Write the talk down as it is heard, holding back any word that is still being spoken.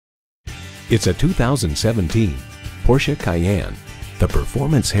It's a 2017 Porsche Cayenne. The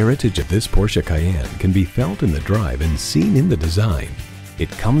performance heritage of this Porsche Cayenne can be felt in the drive and seen in the design.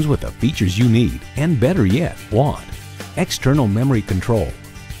 It comes with the features you need and, better yet, want. External memory control,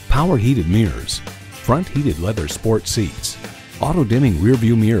 power heated mirrors, front heated leather sport seats, auto dimming rear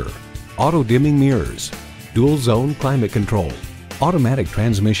view mirror, auto dimming mirrors, dual zone climate control, automatic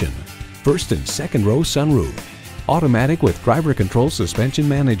transmission, first and second row sunroof, automatic with driver control suspension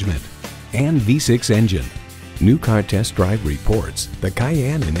management, and V6 engine. New Car Test Drive reports the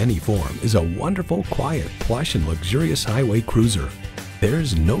Cayenne in any form is a wonderful, quiet, plush, and luxurious highway cruiser.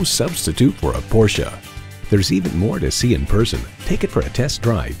 There's no substitute for a Porsche. There's even more to see in person. Take it for a test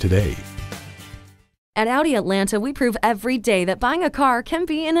drive today. At Audi Atlanta, we prove every day that buying a car can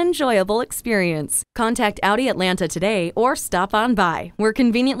be an enjoyable experience. Contact Audi Atlanta today or stop on by. We're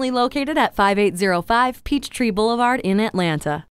conveniently located at 5805 Peachtree Boulevard in Atlanta.